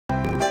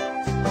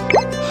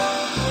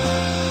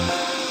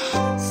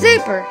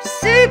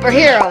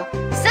Superhero!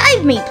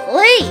 Save me,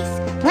 please!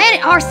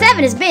 Planet R7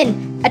 has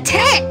been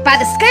attacked by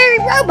the scary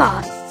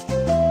robots!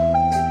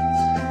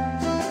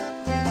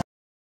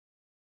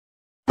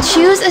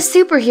 Choose a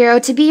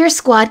superhero to be your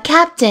squad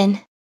captain.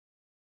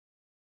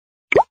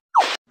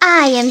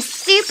 I am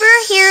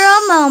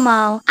Superhero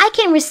Momo. I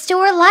can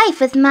restore life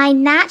with my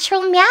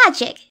natural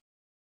magic.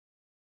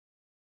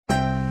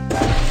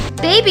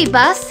 Baby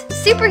bus,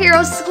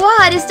 superhero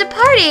squad is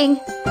departing.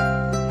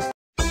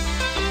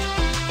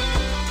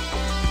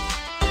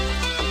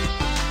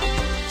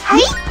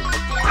 Hey!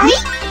 Hey!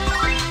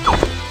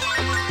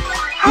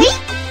 Hey!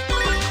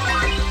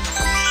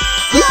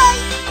 Yay!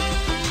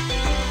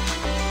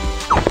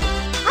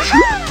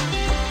 Aha!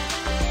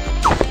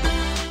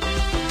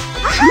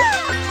 Aha!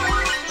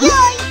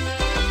 Yay!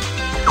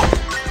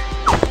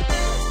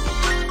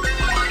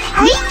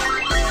 Hey!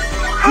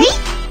 Hey!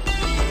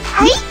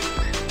 Hey!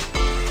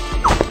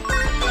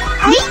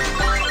 Hey!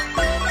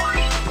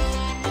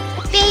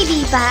 Baby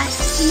bus,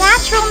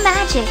 natural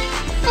magic,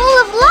 full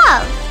of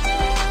love.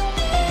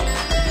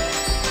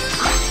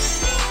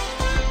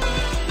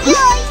 Yay!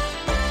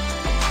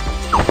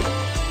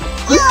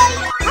 Yay!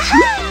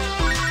 Aha!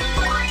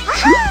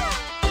 Aha!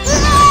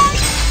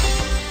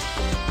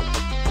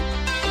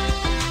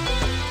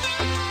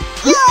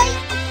 Yay!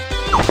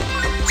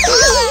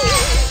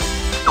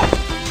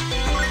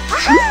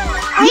 Aha!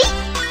 Hey!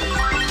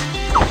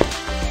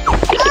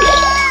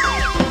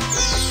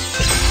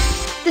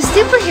 The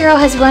superhero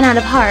has run out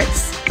of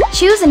hearts.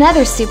 Choose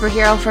another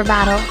superhero for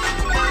battle.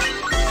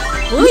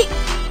 Oi!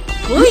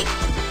 Oi!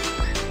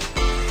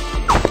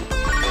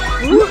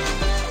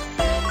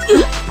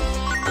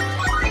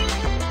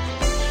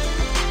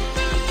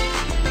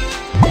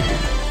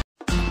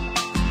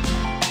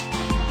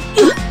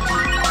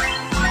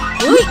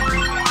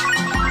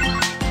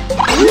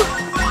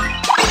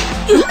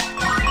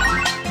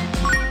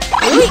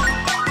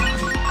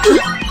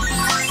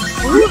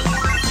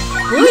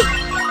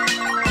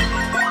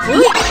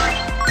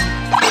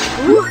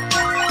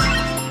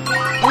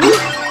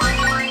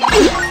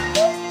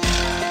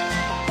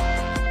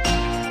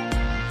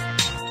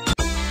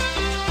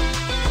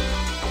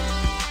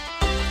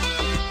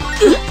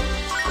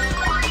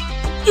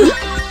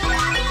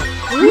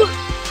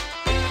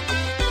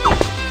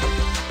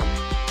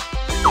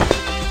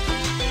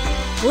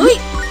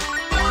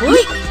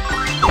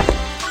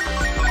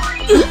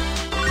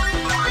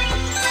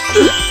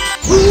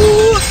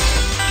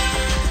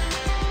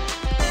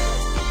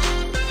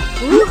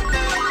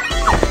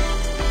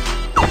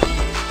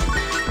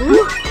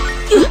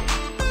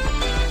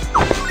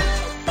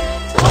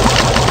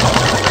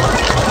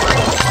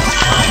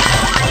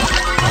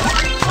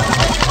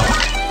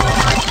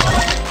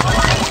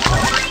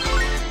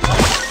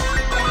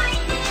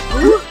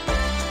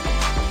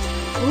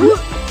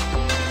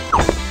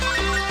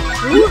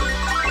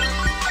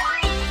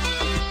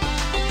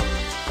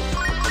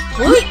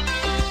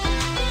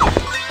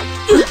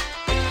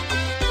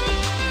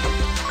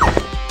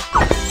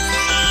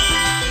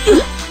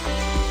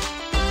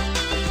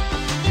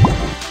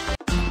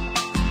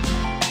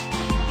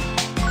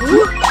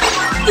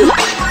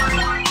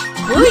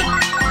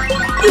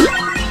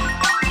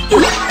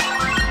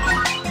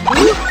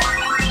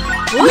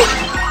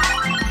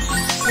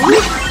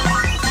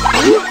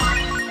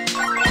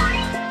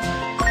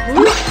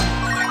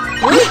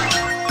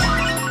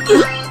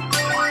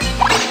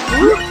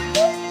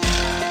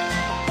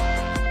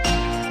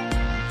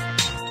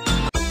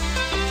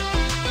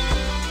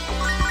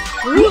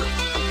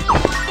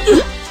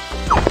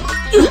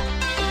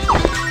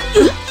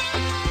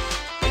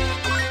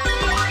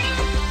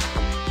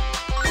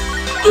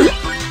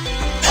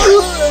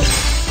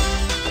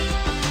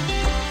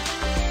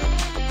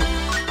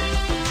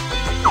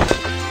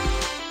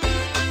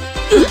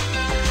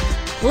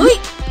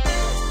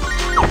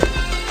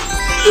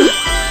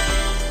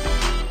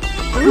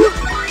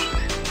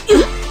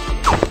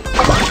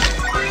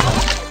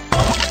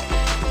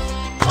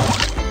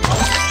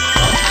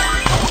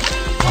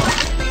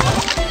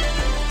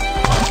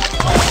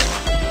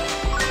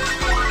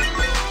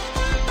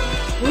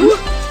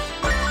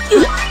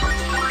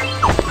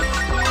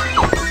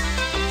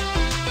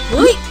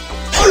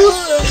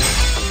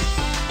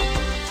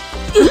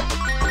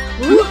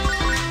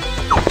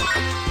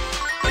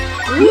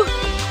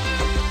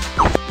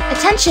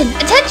 Attention!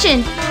 Attention!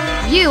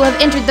 You have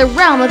entered the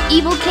realm of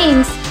evil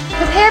kings.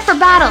 Prepare for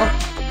battle.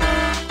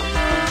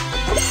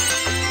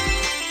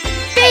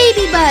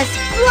 Baby bus,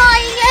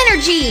 flying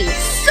energy,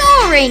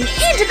 soaring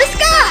into the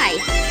sky.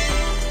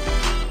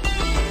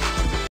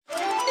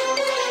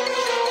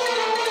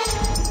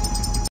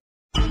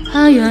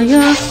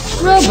 Hi-ya-ya,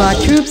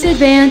 robot troops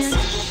advance.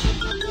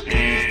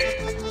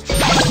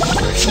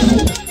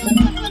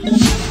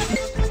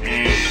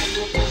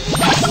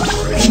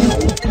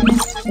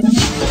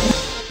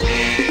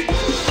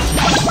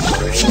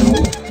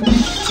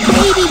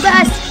 Baby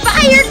bus,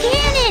 fire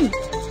cannon!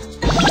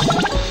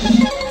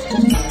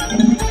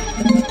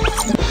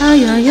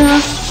 Hi-ya-ya,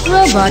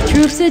 robot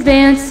troops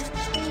advance.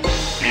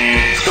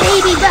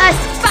 Baby bus,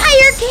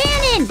 fire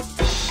cannon!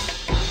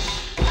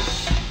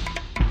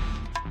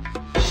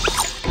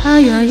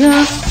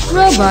 Hi-ya-ya,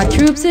 robot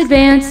troops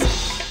advance.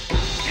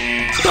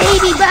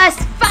 Baby bus,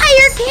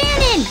 fire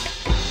cannon!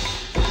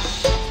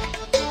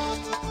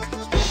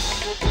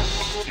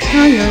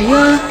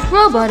 Hi-ya-ya,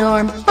 robot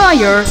arm,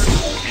 fire.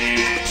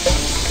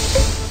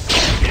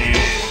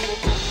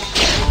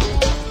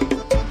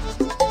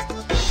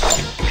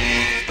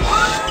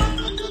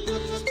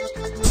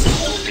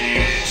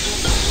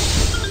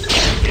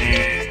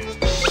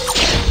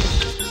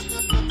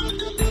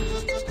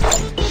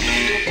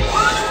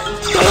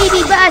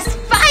 Baby bus,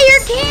 fire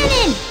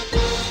cannon!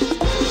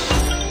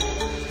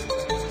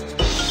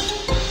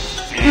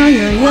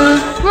 Hi-ya-ya,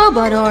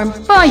 robot arm,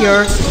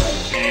 fire.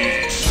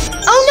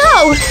 Oh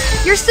no!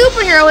 Your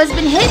superhero has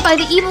been hit by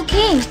the evil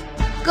king.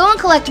 Go and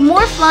collect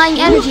more flying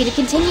energy to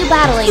continue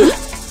battling.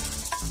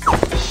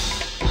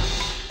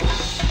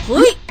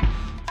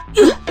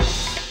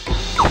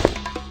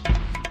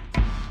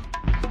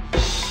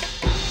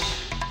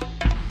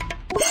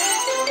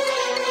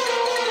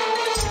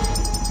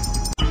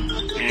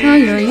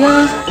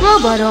 Hi-ya-ya,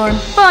 robot arm,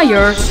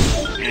 fire.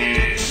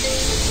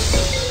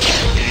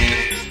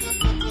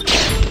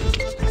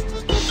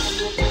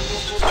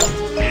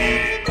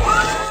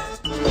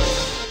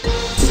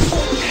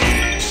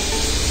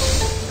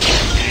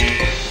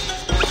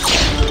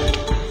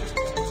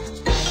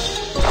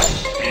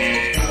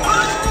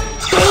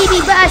 Baby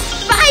bus,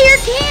 fire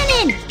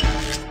cannon!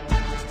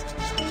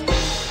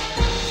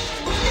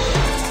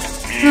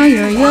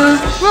 Hi-ya-ya,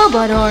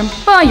 robot arm,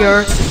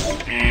 fire.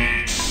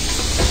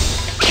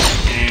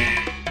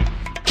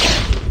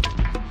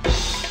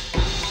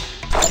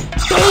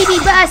 Baby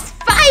bus,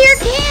 fire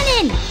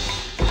cannon!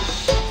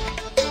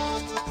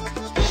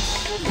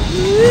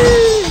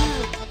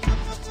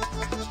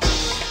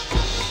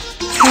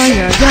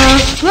 Hi-ya-ya,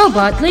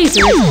 robot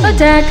lasers,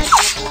 attack.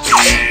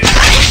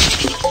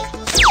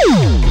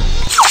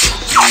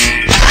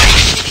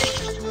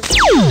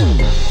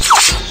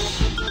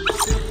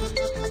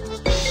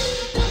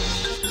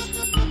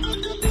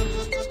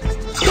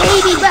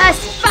 Baby bus,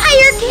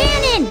 fire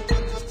cannon!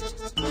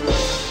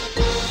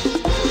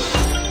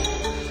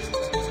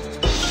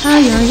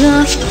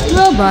 Hi-ya-ya,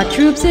 robot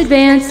troops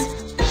advance.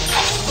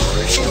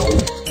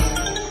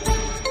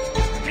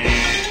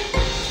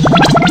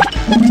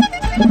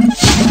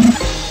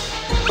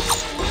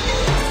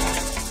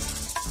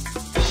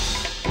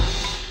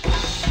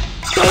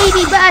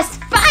 Baby bus,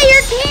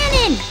 fire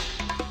cannon!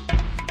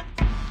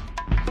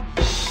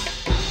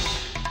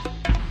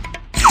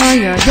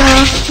 Hi-ya-ya,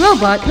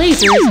 robot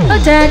lasers,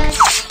 attack.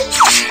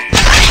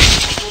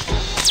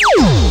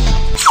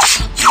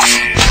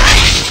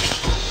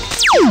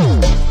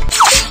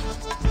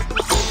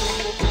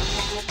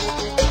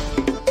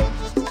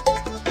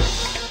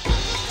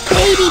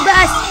 Baby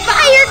bus,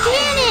 fire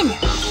cannon!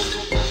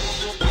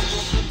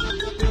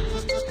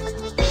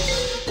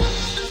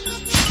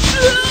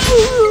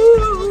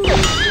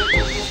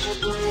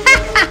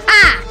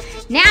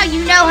 Now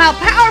you know how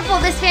powerful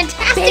this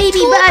fantastic Baby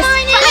tool bus,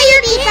 line is.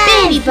 baby bus,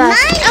 Baby bus,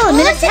 mine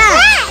element wants attack.